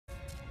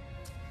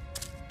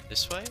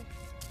This way?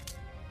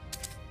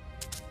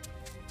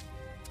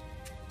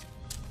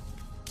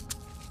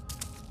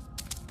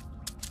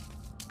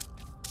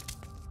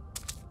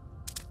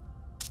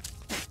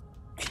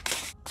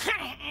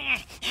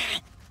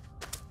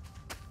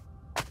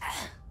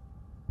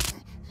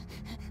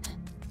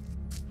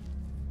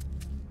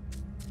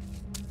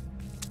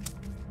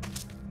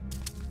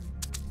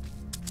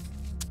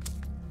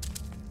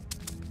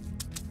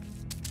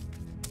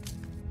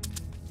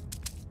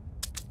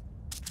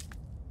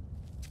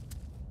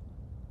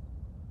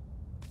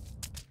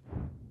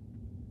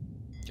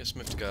 Guess we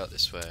have to go out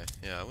this way.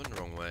 Yeah, I went the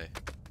wrong way.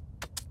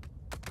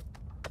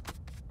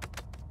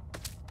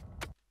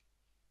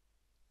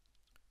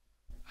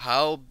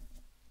 How,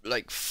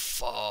 like,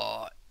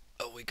 far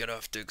are we gonna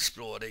have to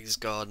explore these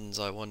gardens,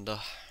 I wonder?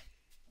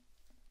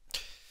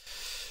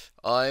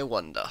 I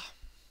wonder.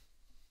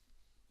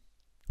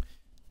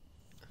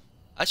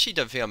 Actually,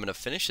 don't think I'm gonna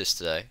finish this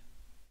today.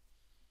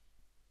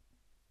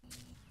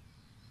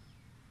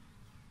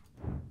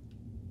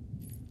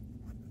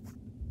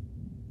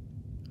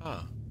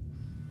 Ah.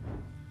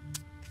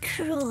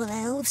 Cruel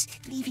elves,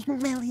 leaving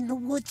Mel in the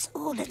woods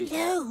all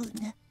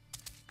alone.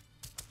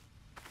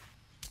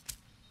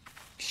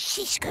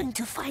 She's going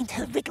to find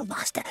her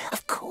Riddlemaster.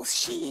 Of course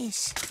she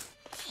is.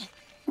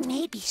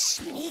 Maybe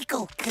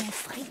Smeagol can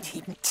find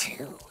him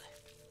too.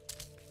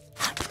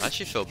 I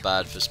actually feel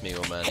bad for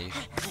Smeagol, man. He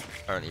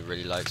apparently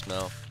really likes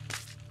Mel.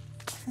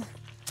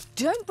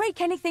 Don't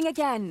break anything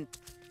again.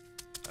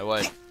 I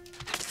won't.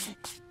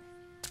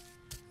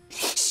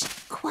 Shh,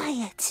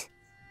 quiet.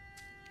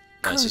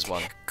 This is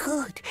one.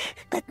 Good.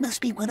 That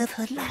must be one of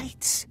her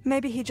lights.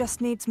 Maybe he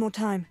just needs more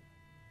time.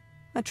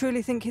 I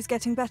truly think he's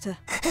getting better.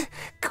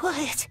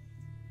 Quiet.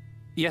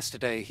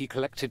 Yesterday he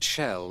collected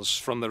shells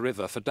from the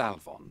river for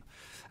Dalvon,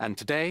 and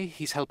today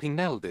he's helping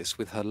Neldis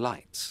with her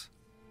lights.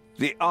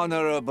 The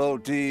honorable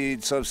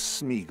deeds of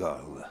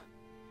Smeagol.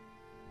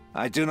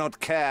 I do not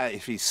care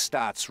if he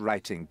starts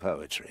writing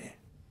poetry.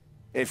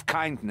 If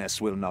kindness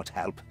will not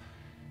help,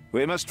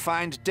 we must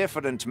find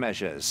different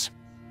measures.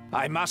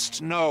 I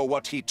must know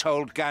what he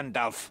told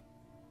Gandalf.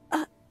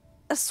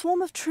 A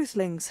swarm of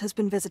truthlings has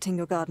been visiting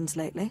your gardens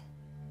lately.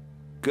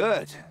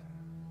 Good.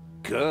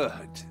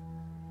 Good.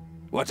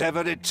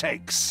 Whatever it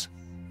takes.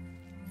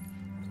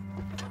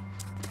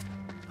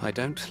 I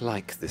don't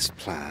like this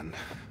plan.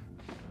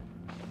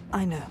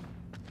 I know.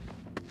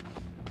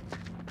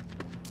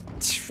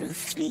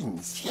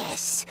 Truthlings,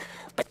 yes.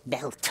 But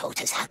Mel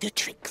taught us how to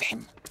trick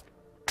them.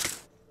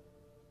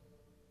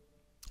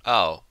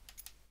 Oh.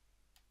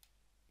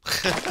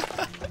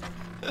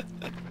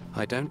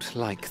 I don't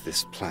like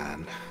this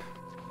plan.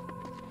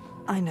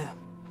 I know.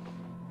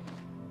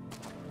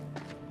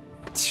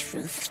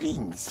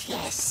 Truthlings,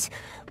 yes.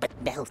 But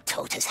Mel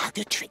taught us how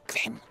to trick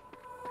them.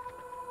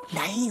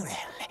 Lyrel,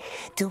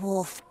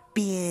 dwarf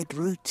beard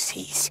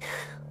rootsies.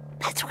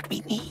 That's what we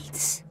need.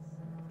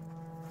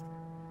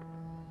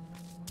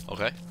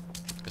 Okay.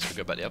 Guess we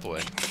go back the other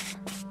way.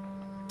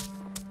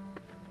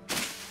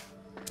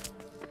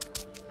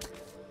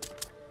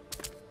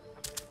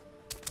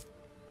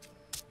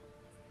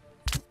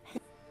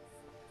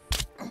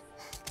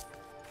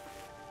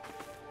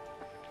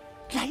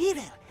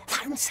 Lyrel,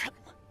 found some.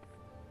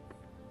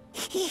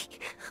 He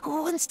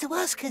wants to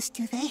ask us,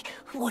 do they?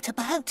 What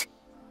about?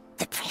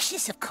 The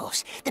precious, of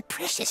course. The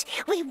precious.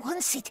 We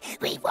want it.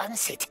 We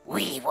want it.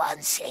 We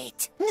want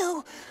it.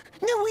 No,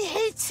 no, we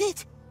hate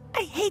it.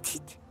 I hate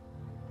it.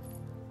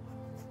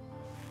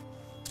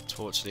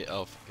 Torch the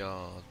elf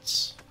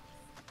guards.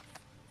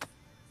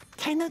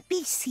 Cannot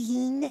be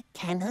seen,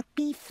 cannot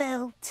be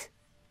felt.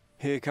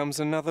 Here comes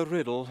another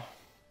riddle.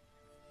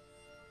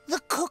 The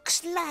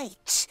cook's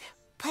lights.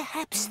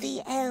 Perhaps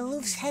the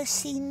elves have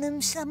seen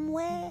them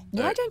somewhere?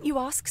 Why don't you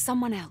ask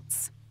someone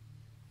else?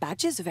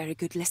 Badgers are very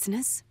good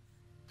listeners.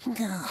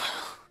 No.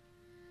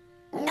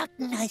 Not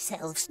nice,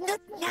 elves. Not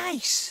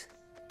nice.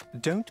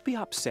 Don't be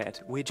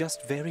upset, we're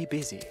just very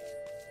busy.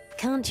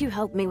 Can't you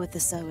help me with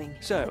the sewing?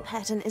 So, the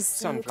pattern is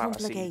so sunflower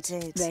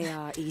complicated. They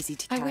are easy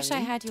to I carry. wish I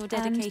had your and the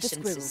dedication,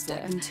 squirrels sister.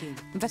 like them too.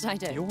 But I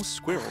don't. Your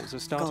squirrels are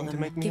starting to Gollum,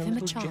 make me Give a him a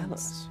little chance.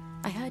 jealous.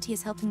 I heard he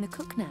is helping the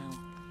cook now.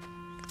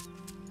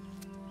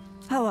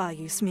 How are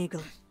you,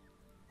 Smeagol?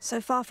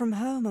 So far from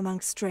home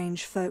amongst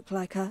strange folk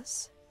like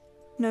us?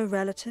 No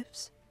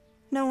relatives?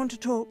 No one to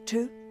talk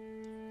to?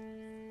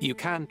 You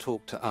can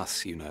talk to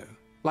us, you know,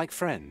 like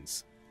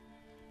friends.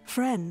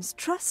 Friends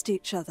trust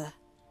each other.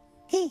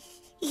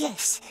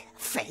 Yes,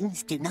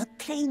 friends do not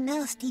play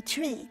nasty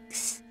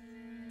tricks.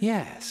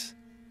 Yes,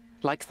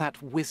 like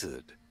that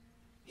wizard.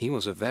 He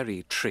was a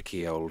very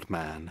tricky old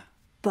man.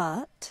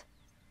 But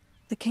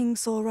the king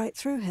saw right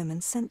through him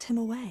and sent him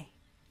away.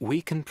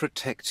 We can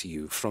protect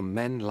you from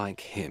men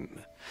like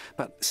him.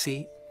 But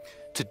see,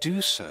 to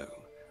do so,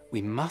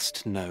 we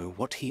must know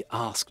what he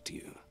asked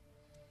you.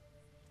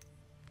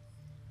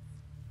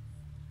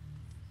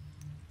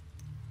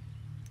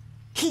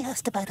 He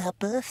asked about our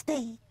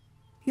birthday.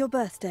 Your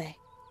birthday?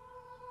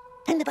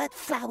 And about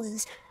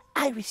flowers,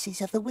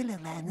 irises of the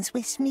Willowlands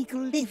where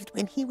Smeagol lived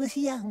when he was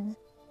young.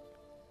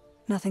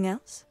 Nothing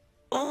else?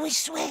 Oh, he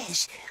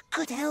swears.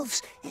 Good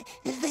elves,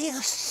 they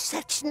are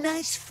such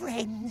nice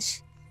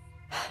friends.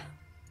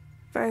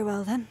 Very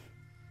well, then.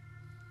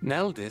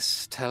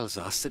 Neldis tells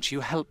us that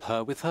you help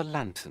her with her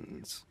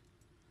lanterns.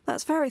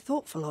 That's very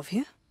thoughtful of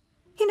you.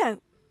 You know,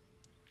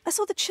 I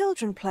saw the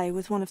children play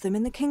with one of them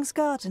in the King's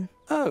Garden.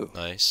 Oh,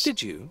 Nice.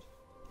 did you?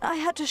 I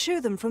had to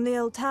shoo them from the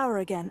old tower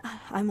again.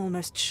 I'm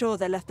almost sure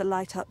they left the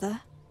light up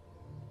there.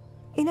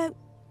 You know,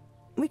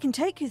 we can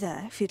take you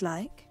there if you'd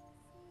like.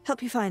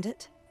 Help you find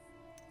it.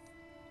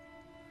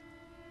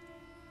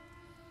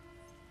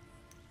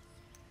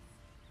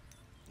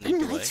 Lead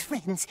the way. Nice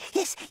friends.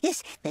 Yes,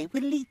 yes, they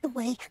will lead the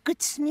way. Good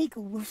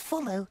Smeagol will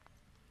follow.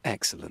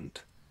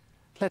 Excellent.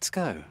 Let's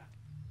go.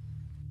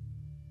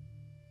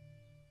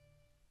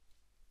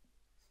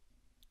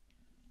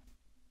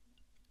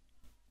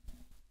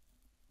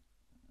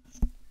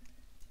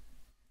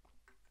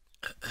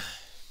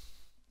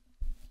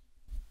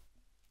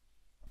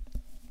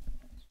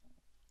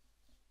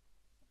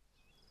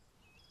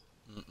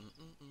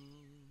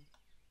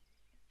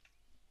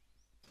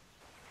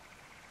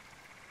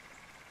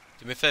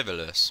 Do me a favour,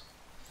 Lewis.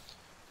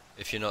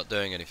 If you're not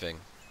doing anything,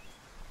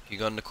 you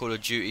go on the Call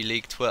of Duty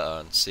League Twitter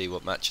and see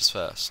what matches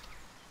first.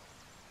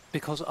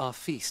 Because our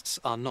feasts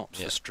are not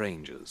Yeah. for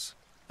strangers,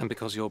 and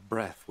because your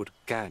breath would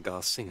gag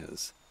our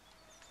singers.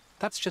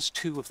 That's just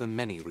two of the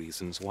many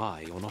reasons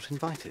why you're not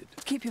invited.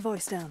 Keep your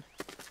voice down.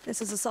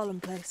 This is a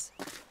solemn place.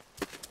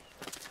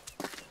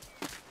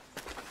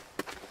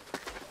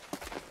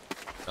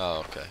 Oh,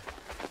 okay.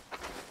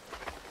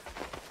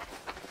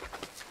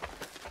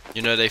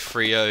 You know they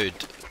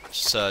 3-0'd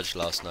Surge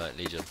last night,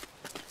 Legion.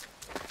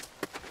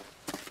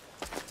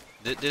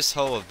 This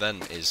whole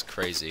event is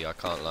crazy, I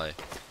can't lie.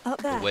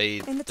 Up there, The way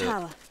in the the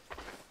tower.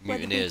 where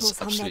the Mutineers beetles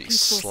hum their absolutely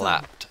peaceful song.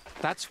 slapped.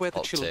 That's where the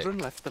Optic. children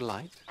left the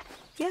light.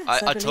 Yes, I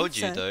believe told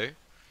you so. though.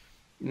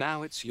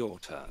 Now it's your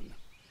turn.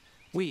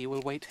 We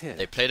will wait here.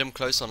 They played them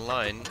close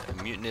online,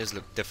 and Mutineers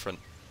look different.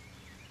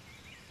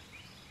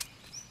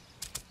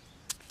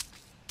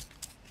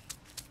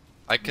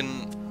 I'm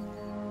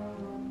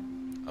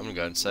gonna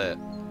go and say it.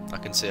 I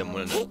can see them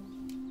winning it.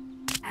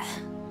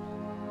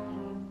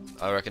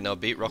 I reckon they'll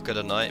beat Rocket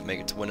tonight, make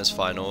it to winners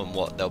final, and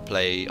what they'll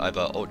play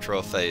either Ultra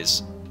or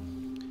Phase.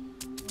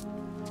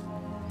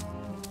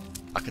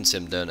 I can see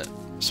them doing it.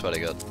 Swear to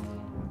God.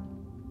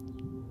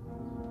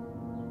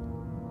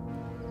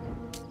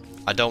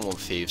 I don't want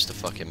Thieves to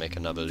fucking make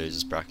another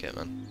losers bracket,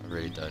 man. I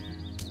really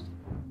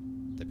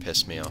don't. They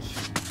piss me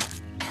off.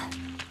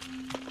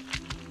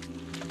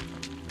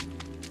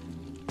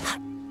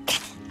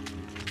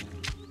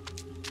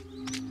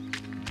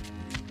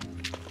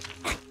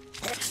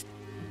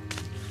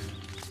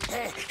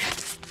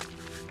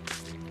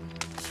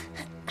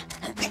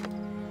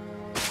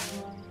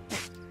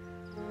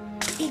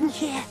 In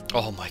here.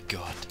 Oh my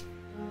God.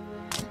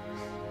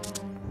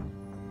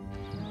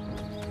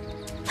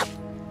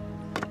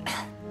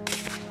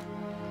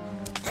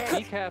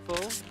 Be careful.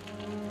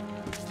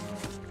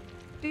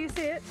 Do you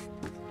see it?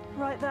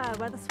 Right there,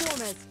 where the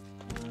swarm is.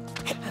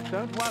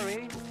 Don't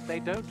worry, they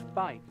don't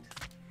bite.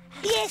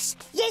 Yes,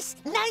 yes,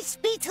 nice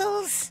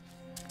beetles.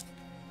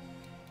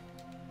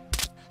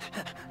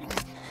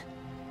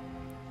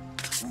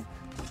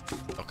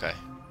 Okay.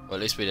 Well, at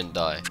least we didn't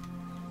die.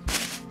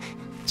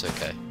 It's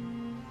okay.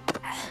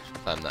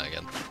 Plan that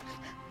again.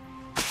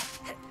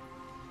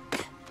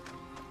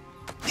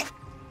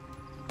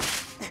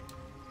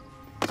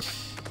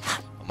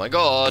 Oh my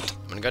God!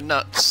 I'm gonna go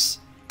nuts.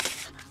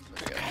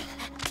 There we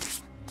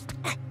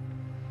go.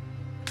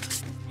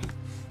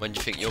 When do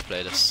you think you'll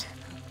play this?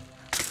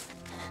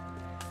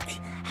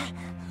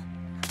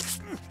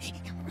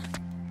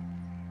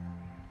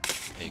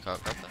 Hey, you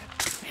can't grab that.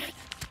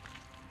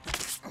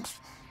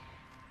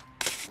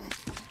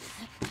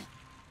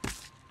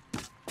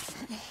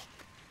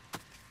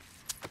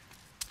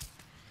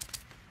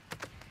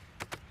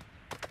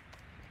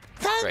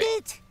 Found Great.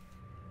 it.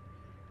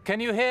 Can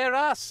you hear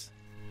us?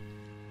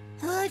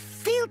 I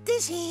feel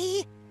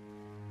dizzy.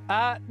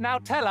 Now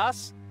tell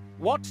us,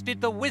 what did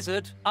the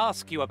wizard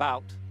ask you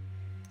about?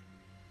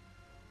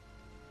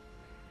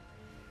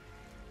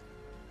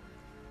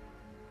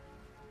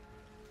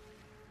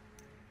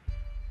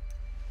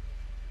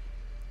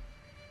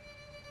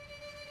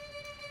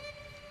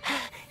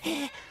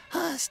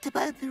 Asked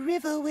about the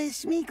river where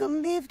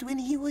Smeagol lived when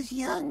he was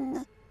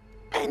young.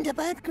 And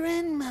about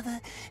grandmother.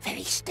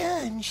 Very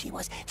stern she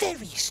was,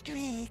 very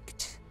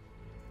strict.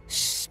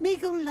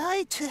 Smeagol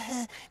lied to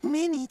her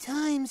many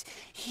times.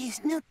 He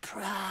is not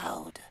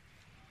proud.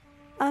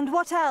 And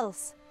what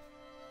else?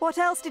 What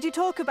else did you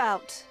talk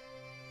about?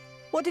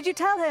 What did you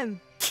tell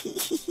him?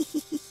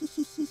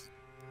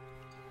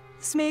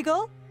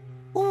 Smeagol?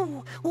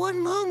 Oh, one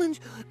moment.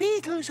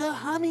 Beetles are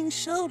humming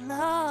so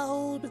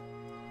loud.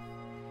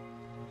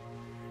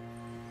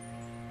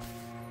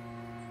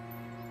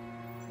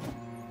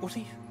 What are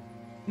you...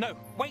 No,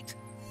 wait!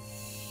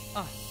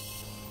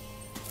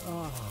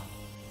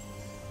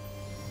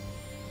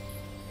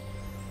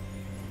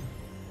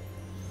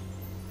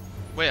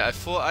 Wait, I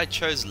thought I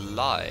chose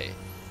lie.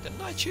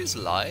 Didn't I choose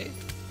lie?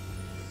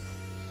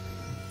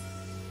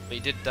 But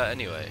he did that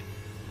anyway.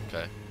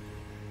 Okay.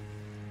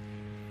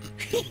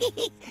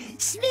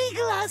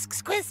 Smeagol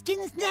asks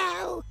questions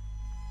now.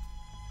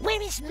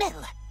 Where is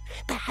Mel?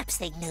 Perhaps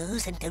they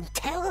knows and don't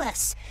tell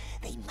us.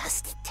 They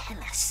must tell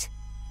us.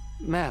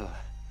 Mel.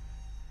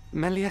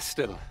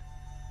 Meliestil.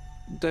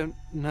 Don't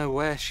know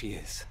where she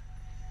is.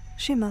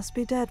 She must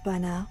be dead by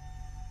now.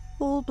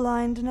 All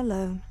blind and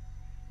alone.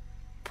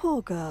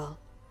 Poor girl.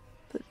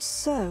 But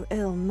so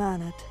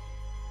ill-mannered.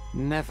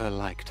 Never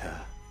liked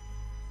her.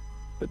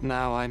 But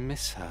now I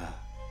miss her.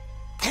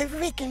 The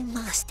Riddle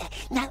Master.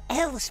 Now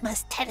elves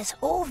must tell us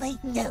all they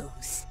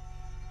knows.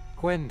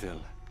 Gwendol.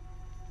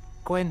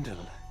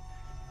 Gwendol.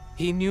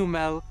 He knew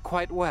Mel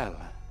quite well.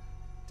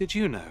 Did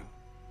you know?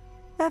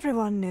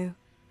 Everyone knew.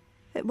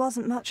 It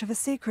wasn't much of a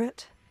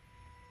secret.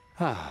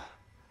 Ah.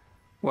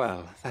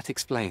 Well, that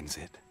explains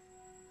it.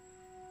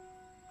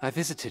 I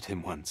visited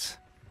him once.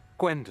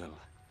 Gwendol.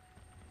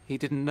 He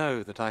didn't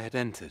know that I had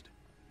entered.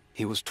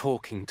 He was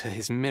talking to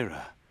his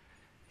mirror.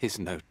 His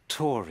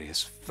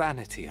notorious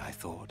vanity, I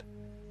thought.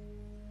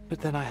 But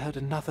then I heard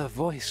another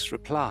voice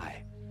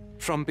reply.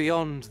 From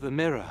beyond the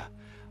mirror,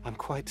 I'm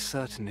quite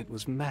certain it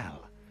was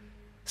Mel.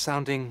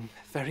 Sounding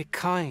very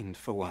kind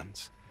for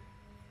once.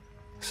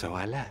 So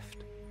I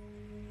left.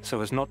 So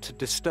as not to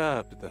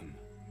disturb them.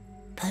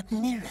 The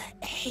mirror,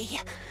 eh?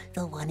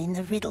 The one in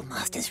the Riddle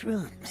Master's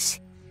rooms.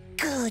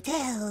 Good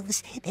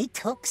elves. They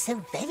talk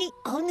so very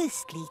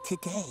honestly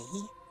today.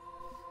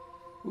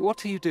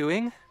 What are you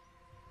doing?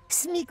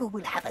 Smeagol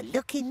will have a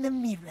look in the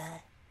mirror.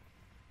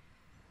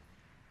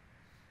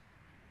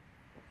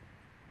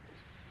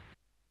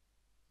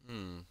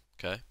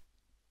 Okay.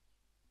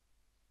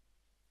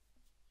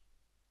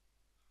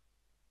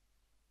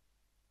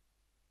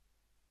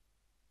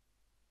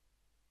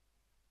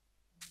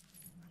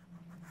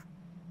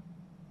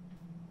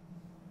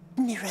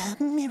 Mirror,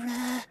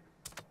 mirror.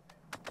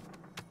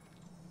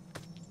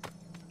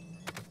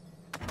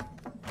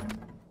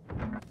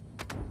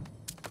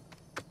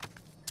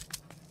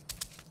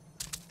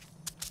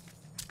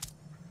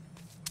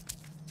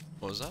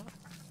 What was that?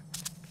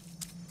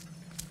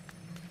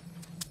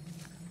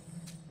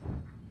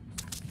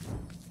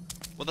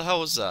 What the hell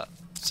was that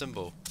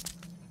symbol?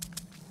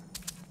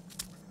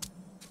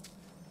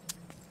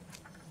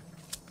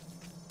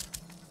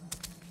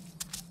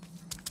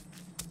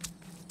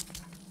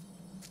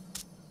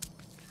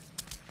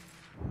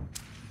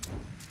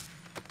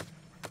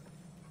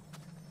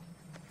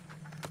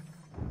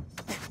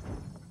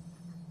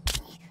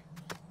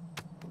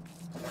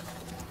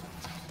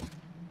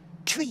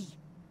 Tree.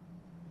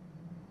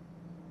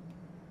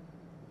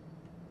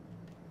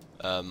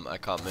 I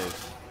can't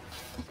move.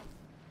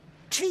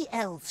 Tree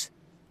elves.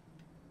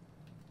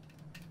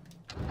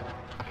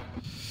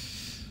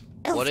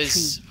 Elf What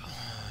is... tree.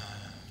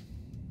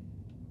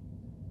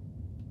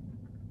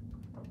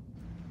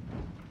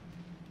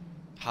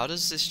 How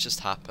does this just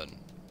happen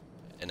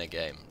in a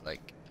game?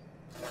 Like...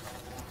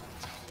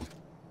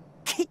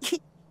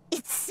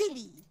 It's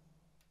silly.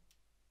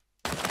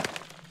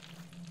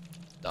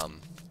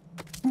 dumb.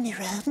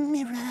 Mirror,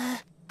 mirror.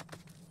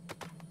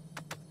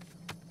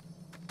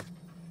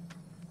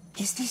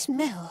 Is this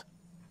Mel?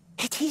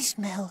 It is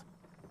Mel.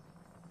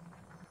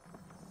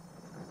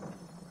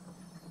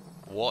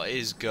 What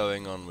is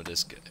going on with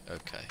this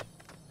okay.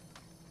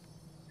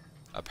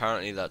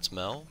 Apparently that's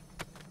Mel.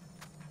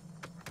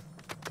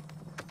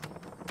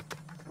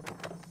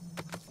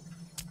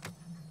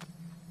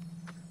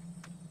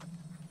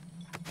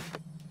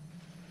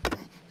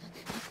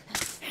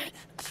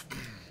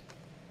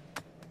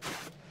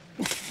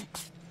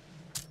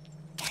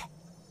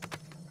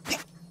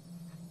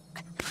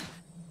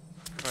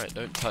 Right,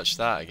 don't touch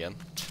that again.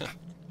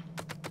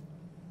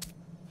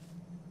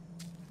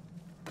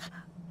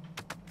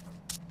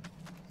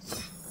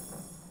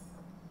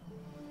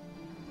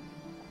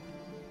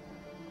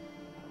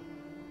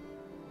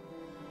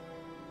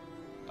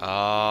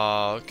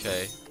 Ah,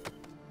 okay.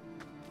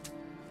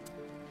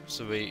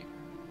 So we...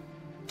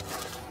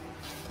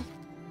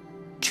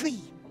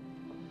 Tree.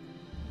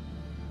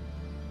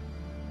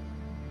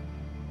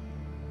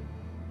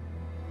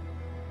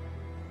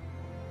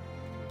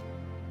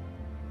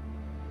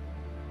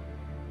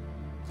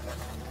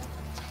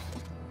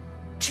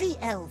 Tree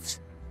elves.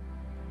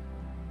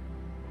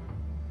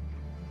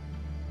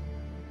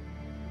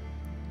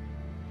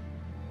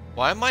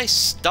 Why am I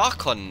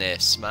stuck on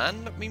this,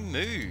 man? Let me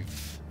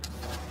move.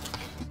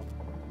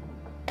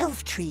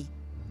 Elf tree.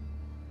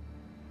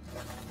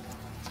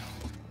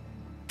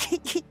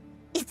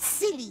 It's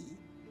silly.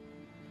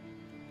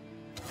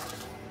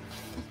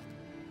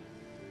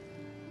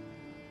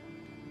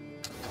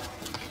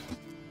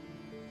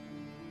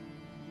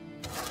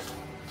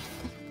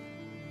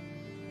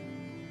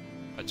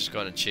 I just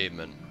got an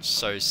achievement.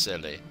 So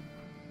silly.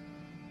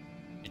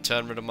 You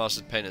turn Riddle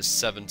Master's painters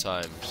 7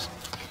 times.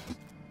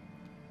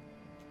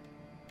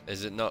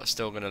 Is it not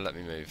still gonna let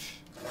me move?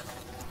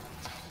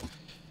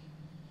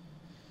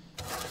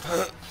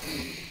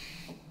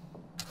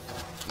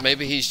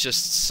 Maybe he's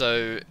just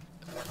so,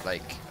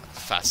 like,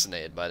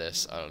 fascinated by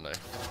this. I don't know.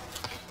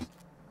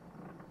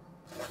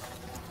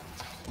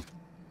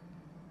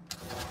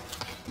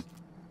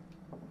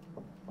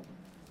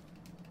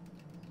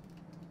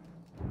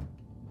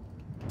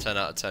 10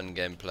 out of 10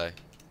 gameplay.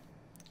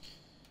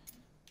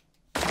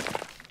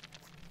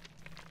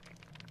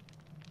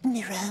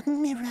 Mirror,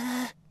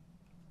 mirror.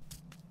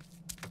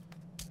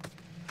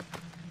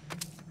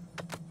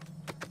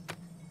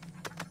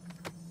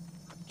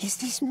 Is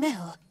this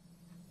Mel?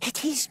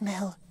 It is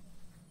Mel.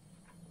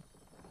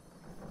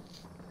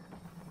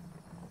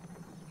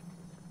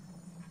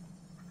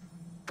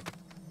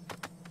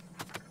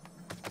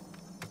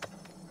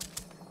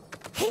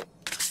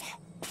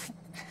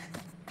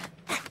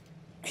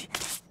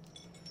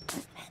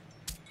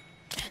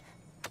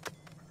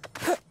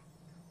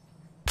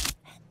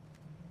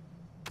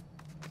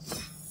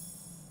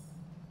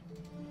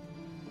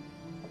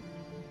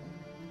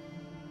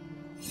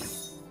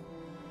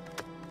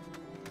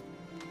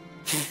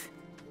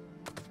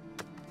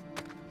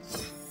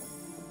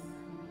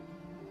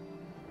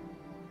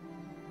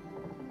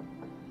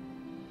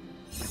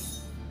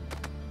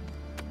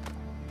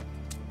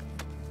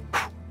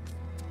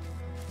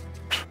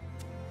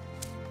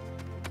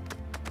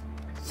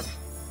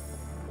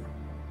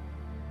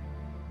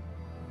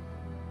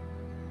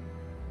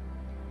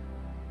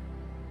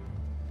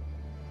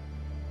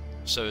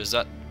 So is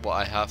that what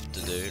I have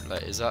to do?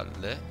 Like, is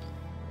that lit?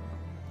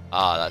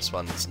 Ah, that's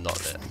one that's not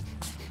lit.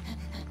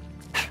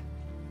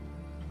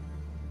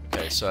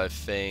 Okay, so I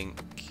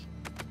think...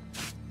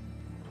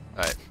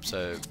 Alright,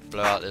 so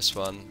blow out this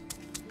one.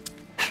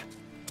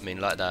 I mean,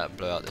 like that,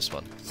 blow out this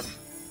one.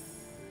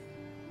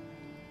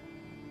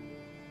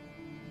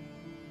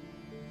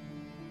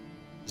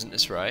 Isn't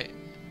this right?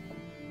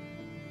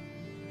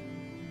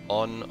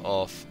 On,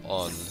 off,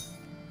 on.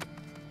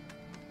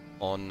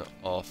 On,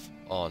 off,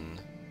 on.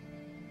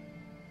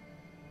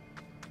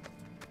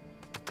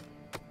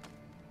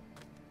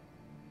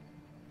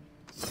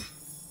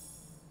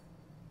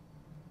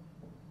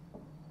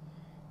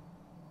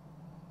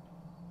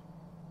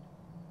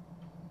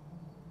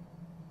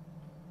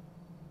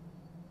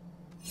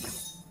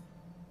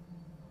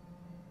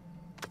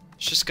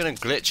 It's just gonna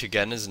glitch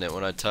again, isn't it,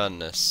 when I turn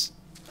this?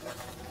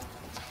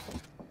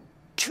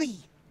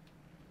 Tree.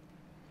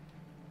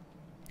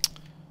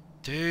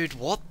 Dude,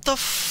 what the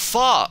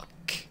fuck?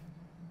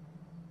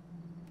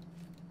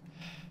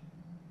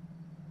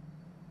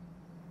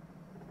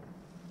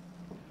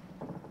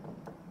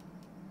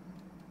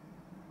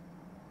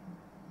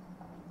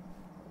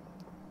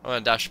 I'm on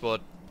a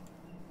dashboard.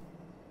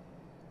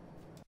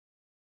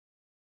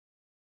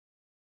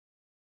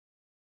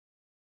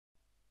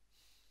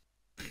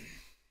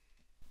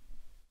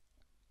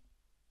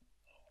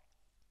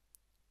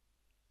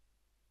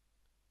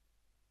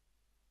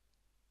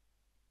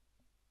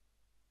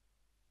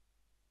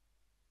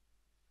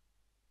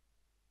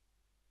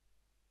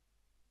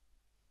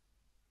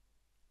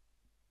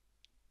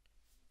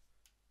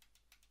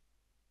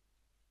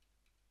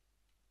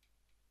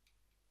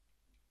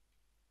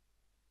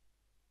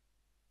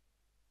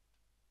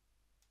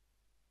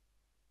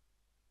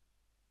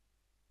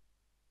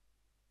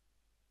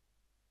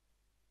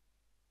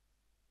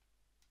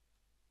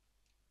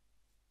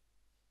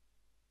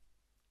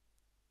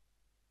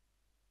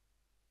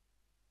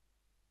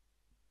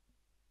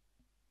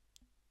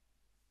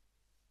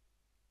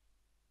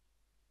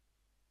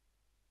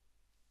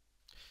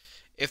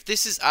 If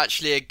this is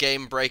actually a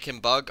game-breaking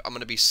bug, I'm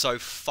gonna be so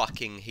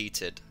fucking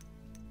heated.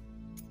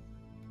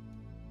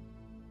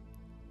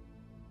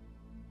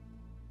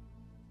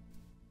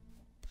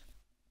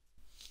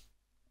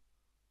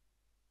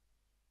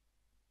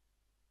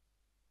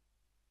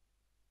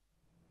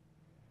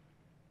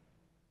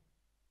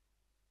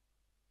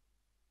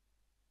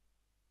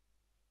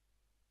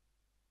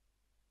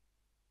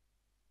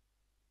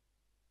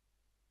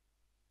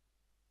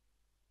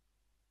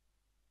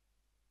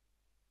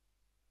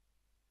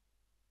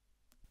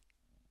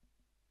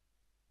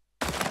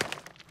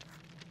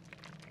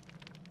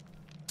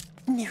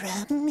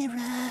 Mirror,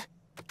 mirror.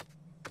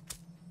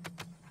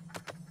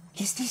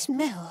 Is this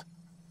Mel?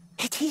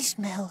 It is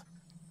Mel.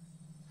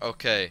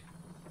 Okay.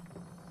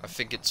 I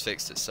think it's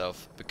fixed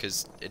itself,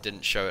 because it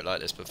didn't show it like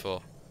this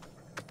before.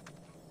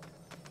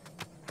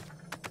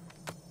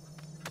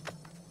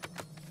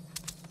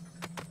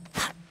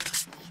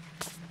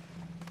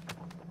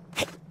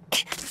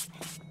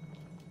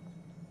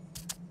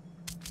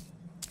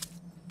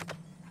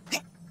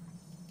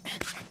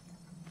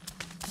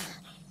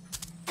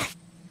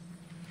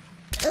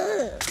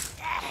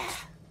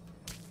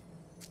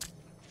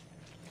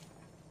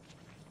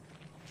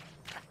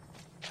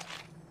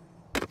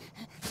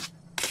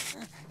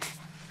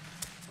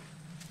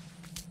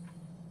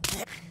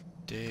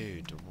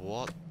 Dude,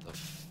 what the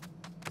f...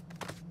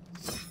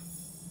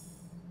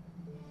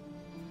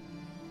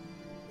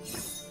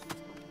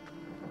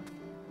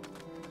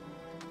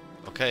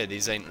 Okay,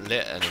 these ain't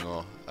lit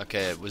anymore.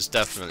 Okay, it was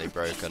definitely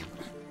broken.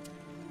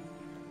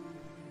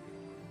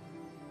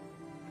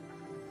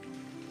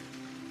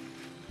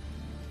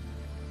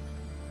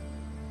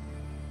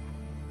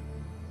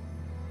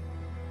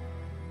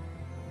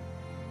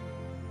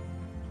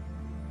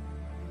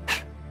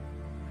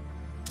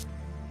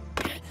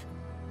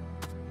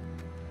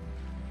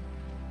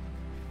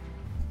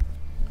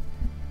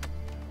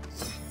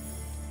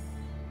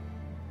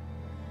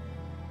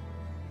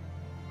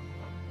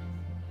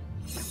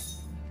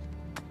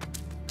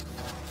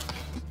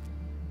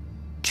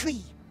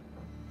 Tree.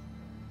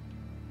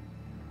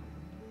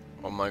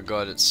 Oh my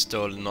god, it's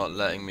still not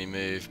letting me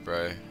move,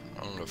 bro.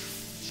 I'm gonna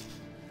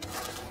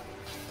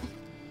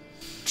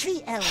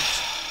Tree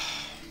elves.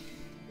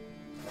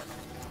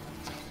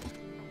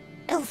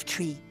 Elf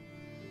tree.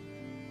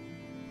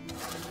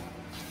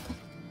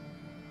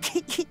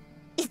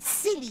 It's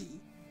silly.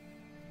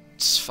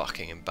 It's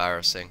fucking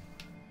embarrassing.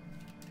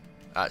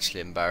 Actually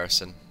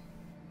embarrassing.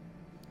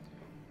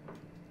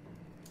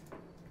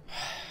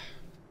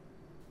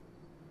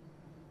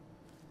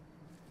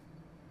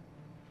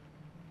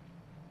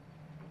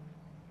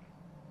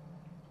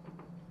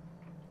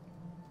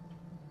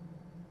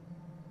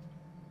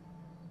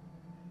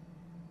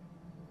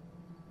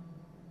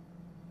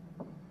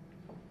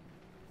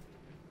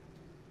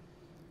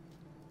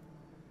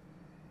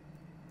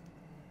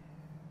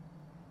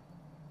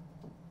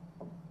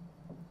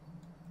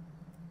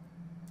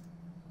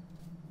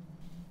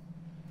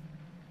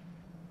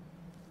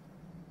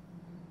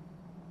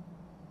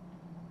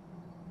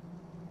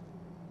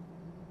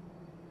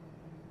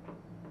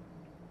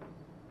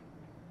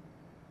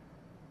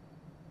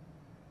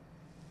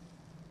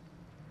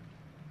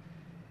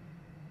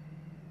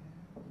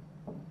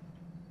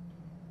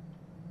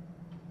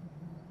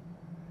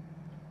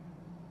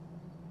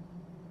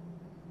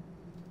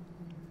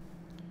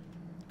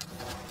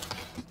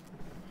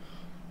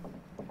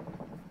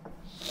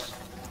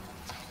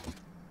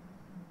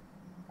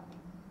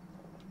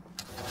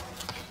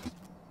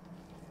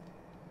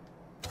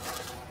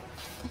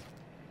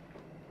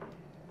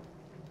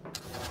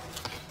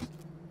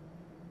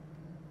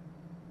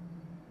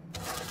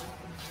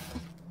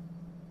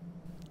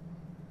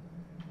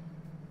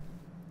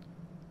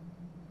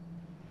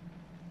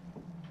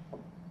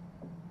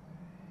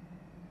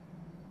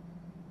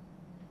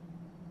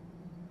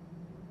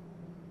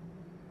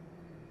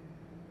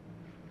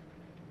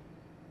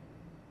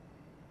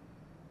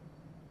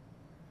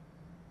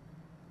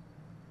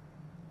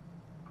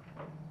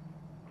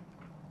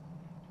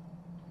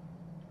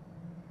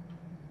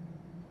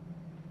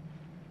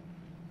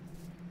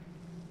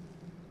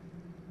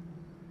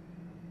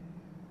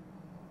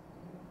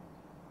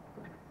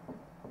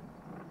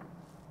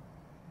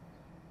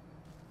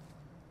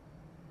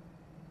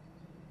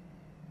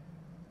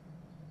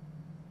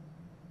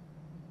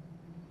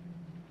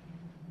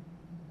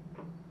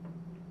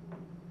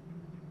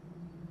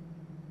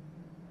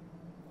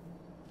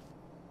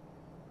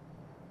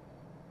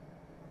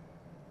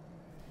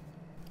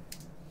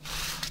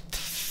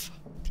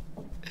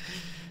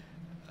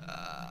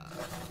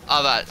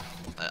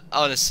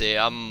 Honestly,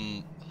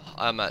 I'm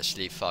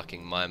actually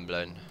fucking mind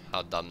blown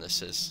how dumb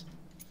this is.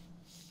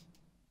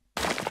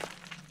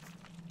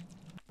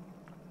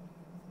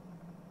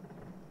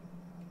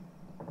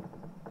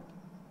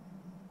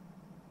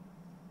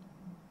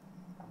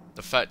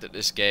 The fact that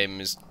this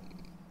game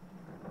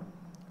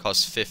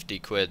costs 50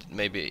 quid,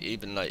 maybe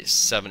even like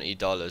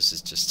 $70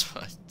 is just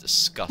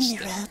disgusting.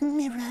 Mirror,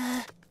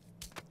 mirror.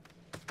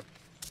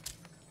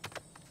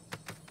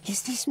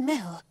 Is this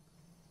Mel?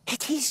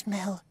 It is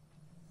Mel.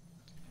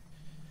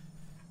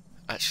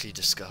 Actually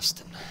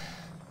disgusting.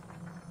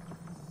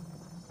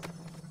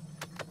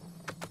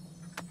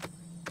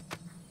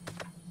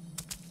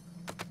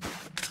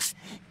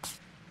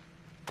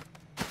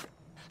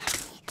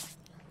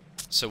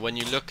 So when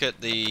you look at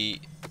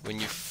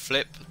when you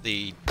flip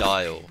the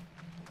dial,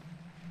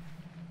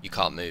 you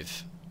can't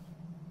move.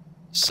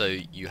 So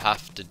you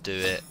have to do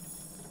it.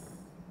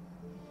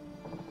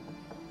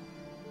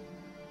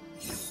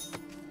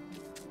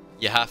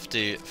 You have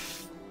to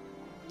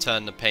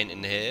turn the paint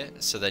in here,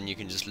 so then you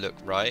can just look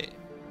right.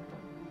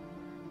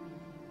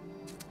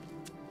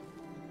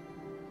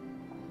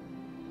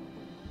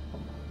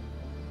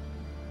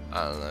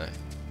 I don't know.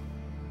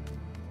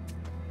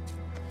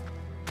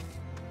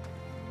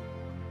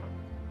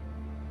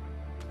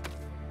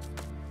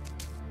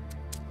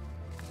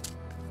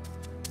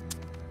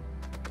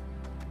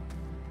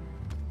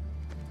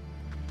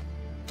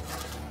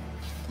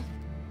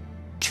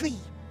 Tree.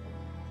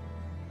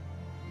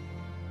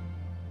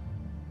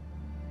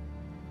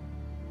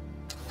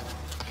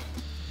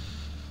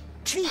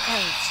 Tree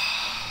elves.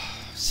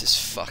 This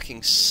is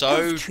fucking so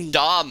Elf tree.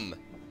 dumb.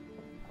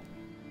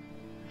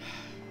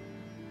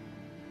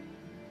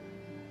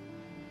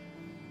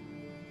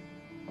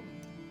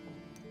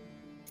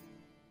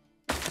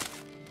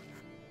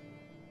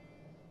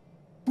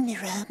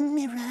 Mirror,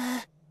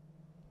 mirror.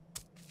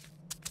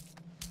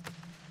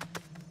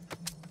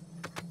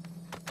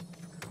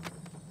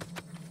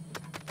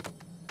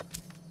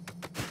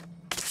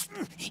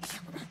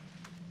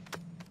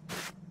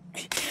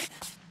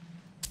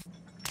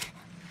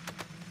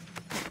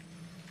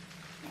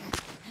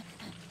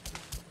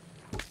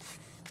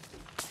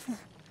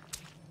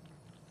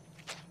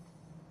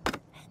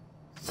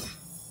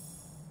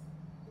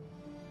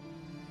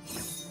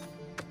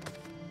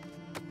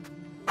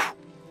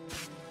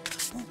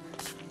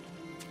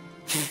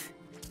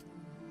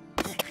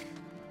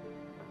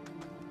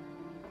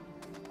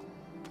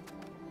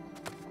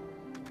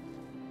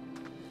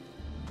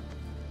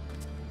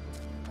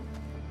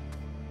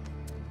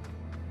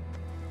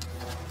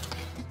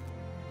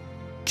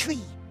 Tree.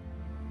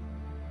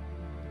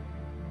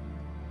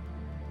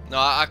 No,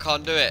 I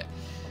can't do it.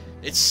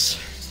 It's...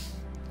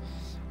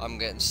 I'm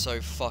getting so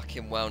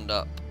fucking wound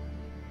up.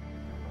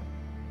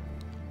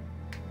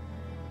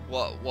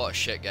 What a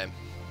shit game.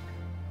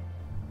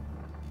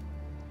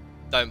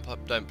 Don't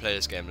play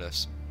this game,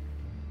 Lewis.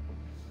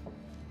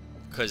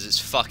 Because it's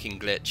fucking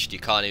glitched. You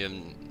can't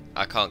even...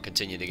 I can't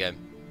continue the game.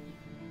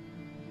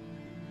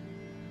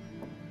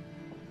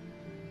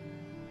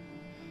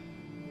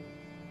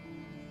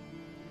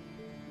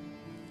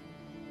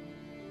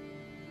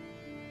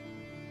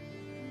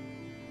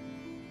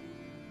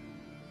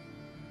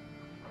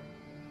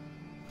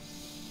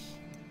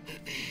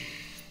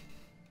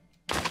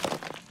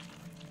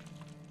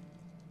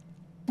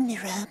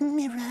 Mirror,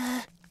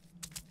 mirror.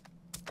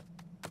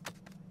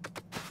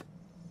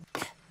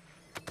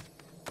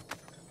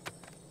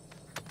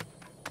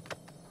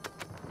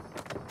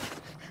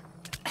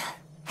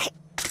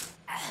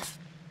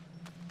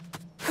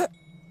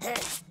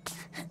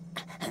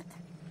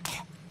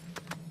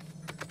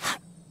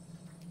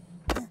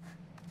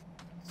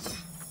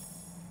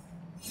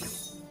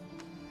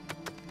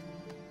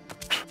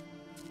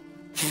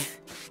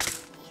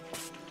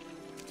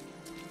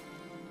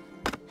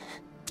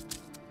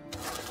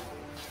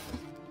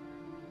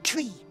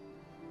 Tree.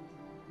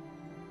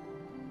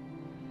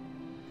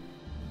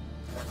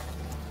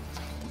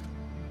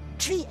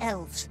 Tree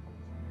elves.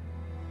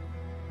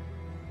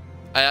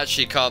 I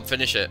actually can't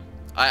finish it.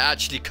 I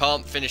actually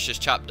can't finish this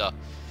chapter.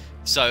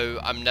 So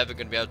I'm never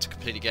going to be able to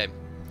complete the game.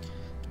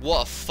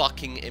 What a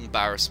fucking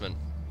embarrassment.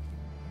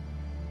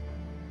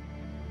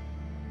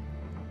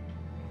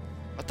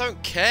 I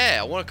don't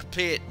care. I want to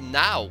complete it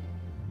now.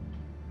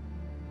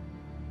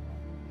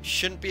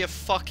 Shouldn't be a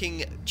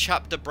fucking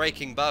chapter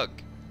breaking bug.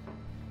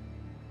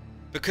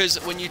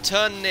 Because when you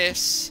turn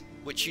this,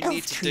 which you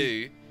need to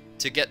do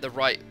to get the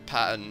right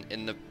pattern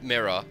in the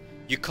mirror,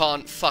 you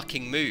can't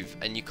fucking move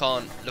and you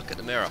can't look at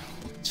the mirror.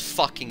 It's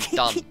fucking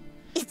dumb.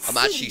 I'm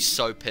actually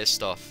so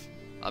pissed off.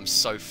 I'm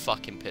so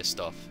fucking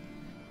pissed off.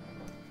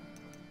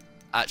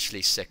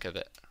 Actually sick of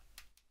it.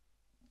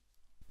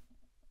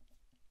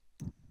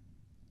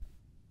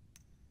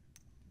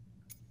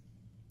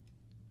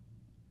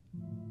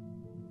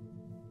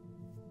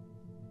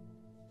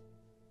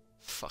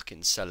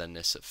 Fucking selling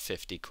this at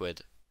 50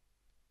 quid.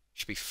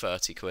 Should be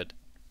 30 quid.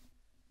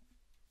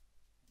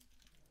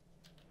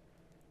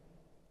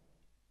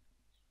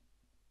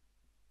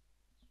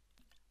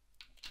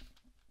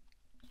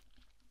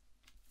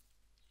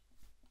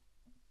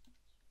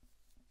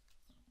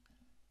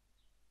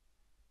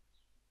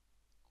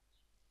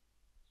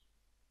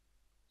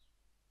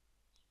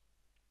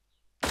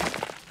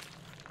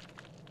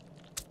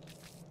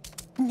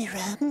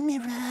 Mirror,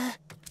 mirror.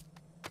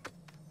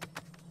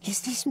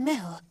 Is this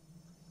Mel?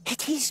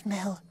 It is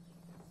Mel.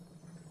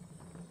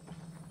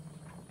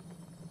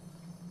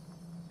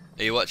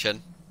 Are you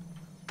watching?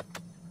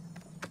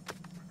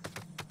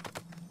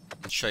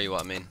 I'll show you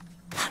what I mean.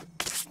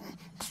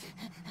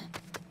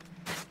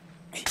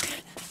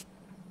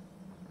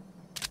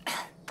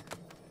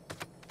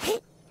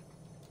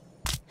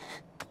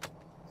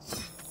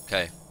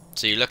 Okay,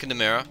 so you look in the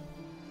mirror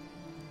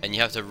and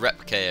you have to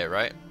replicate it,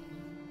 right?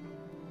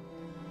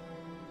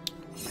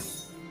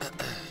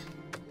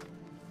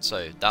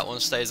 So that one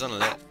stays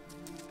unlit,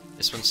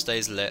 this one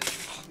stays lit.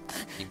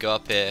 You go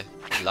up here,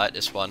 you light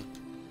this one.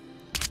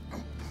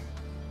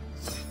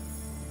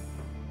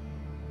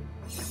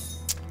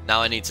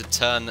 Now I need to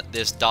turn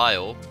this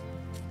dial.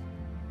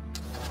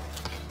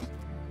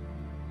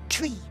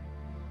 Tree.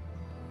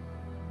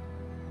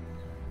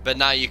 But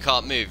now you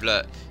can't move,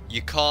 look.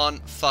 You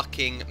can't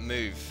fucking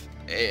move.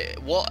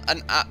 What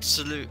an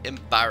absolute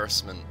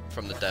embarrassment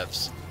from the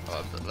devs.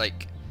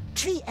 Like...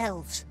 Tree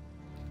elves.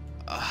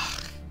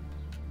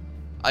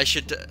 I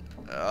should...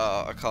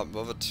 I can't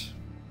bother.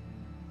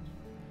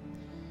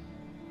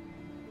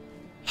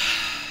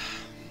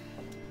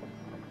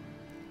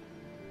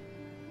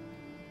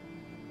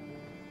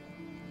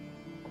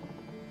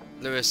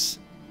 Lewis,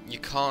 you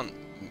can't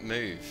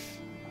move.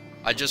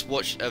 I just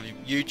watched a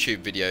YouTube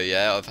video,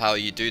 yeah, of how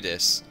you do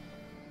this.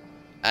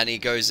 And he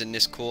goes in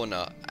this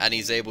corner and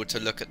he's able to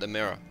look at the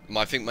mirror.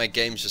 I think my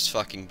game's just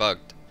fucking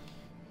bugged.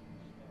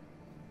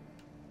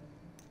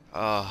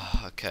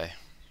 Oh, okay.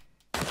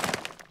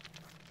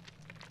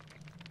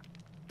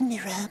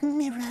 Mirror,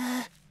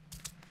 mirror.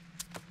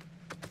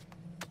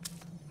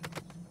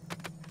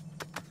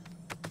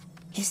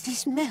 Is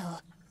this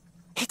Mel?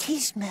 It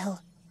is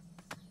Mel.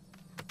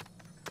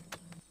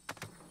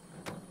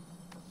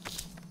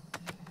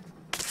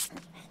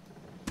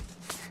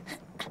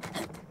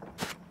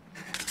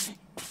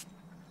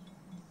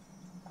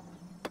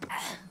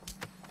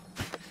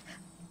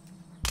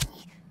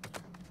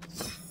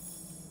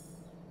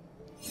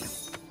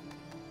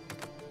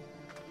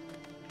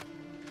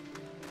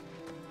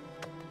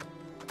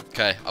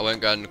 Okay, I won't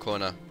go in the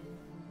corner.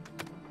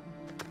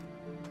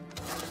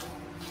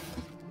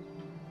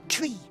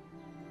 Tree.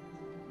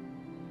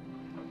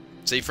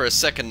 See, for a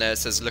second there it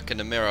says look in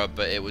the mirror,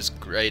 but it was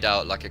grayed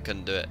out like I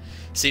couldn't do it.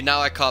 See, now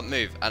I can't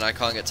move and I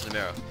can't get to the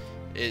mirror.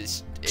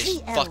 it's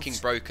fucking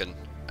broken,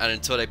 and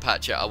until they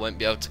patch it, I won't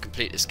be able to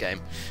complete this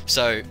game.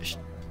 So,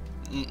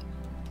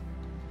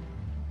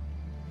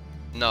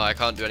 no, I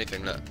can't do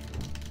anything. Look,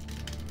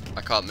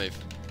 I can't move.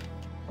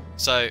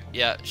 So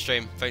yeah,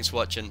 stream. Thanks for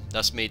watching.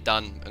 That's me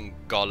done and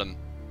Gollum.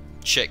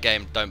 Shit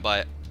game. Don't buy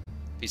it.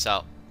 Peace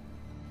out.